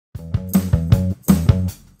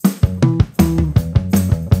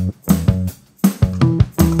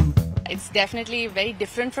It's definitely very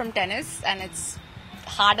different from tennis, and it's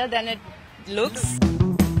harder than it looks,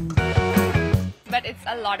 but it's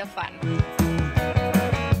a lot of fun.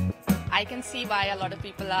 I can see why a lot of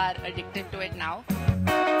people are addicted to it now.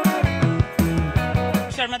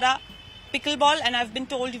 Sharmada, pickleball, and I've been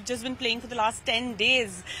told you've just been playing for the last 10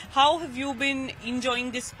 days. How have you been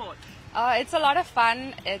enjoying this sport? It's a lot of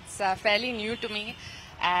fun. It's fairly new to me,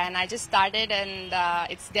 and I just started,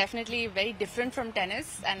 and it's definitely very different from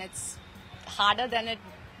tennis, and it's harder than it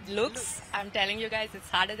looks. I'm telling you guys, it's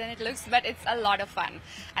harder than it looks, but it's a lot of fun.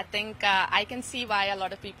 I think I can see why a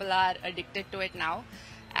lot of people are addicted to it now,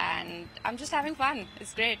 and I'm just having fun.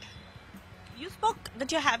 It's great. You spoke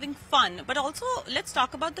that you're having fun, but also let's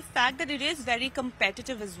talk about the fact that it is very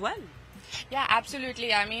competitive as well. Yeah,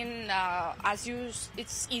 absolutely. I mean,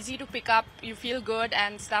 it's easy to pick up, you feel good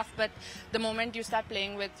and stuff, but the moment you start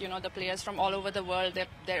playing with, the players from all over the world,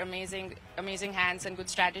 they're amazing hands and good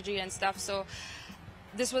strategy and stuff. So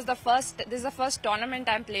this is the first tournament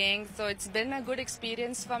I'm playing, so it's been a good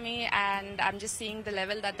experience for me, and I'm just seeing the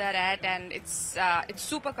level that they're at, and it's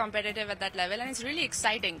super competitive at that level, and it's really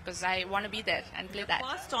exciting because I want to be there and play that. The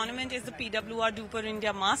first tournament is the PWR DUPR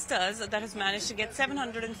India Masters that has managed to get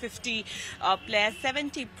 750 players,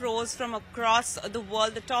 70 pros from across the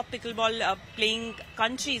world. The top pickleball playing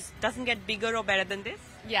countries. Doesn't get bigger or better than this.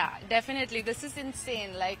 Yeah, definitely. This is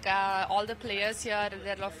insane. Like all the players here,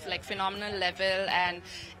 they're of like phenomenal level, and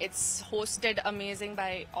it's hosted amazing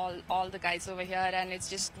by all the guys over here. And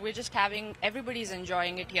everybody's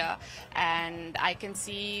enjoying it here, and I can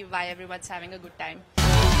see why everyone's having a good time.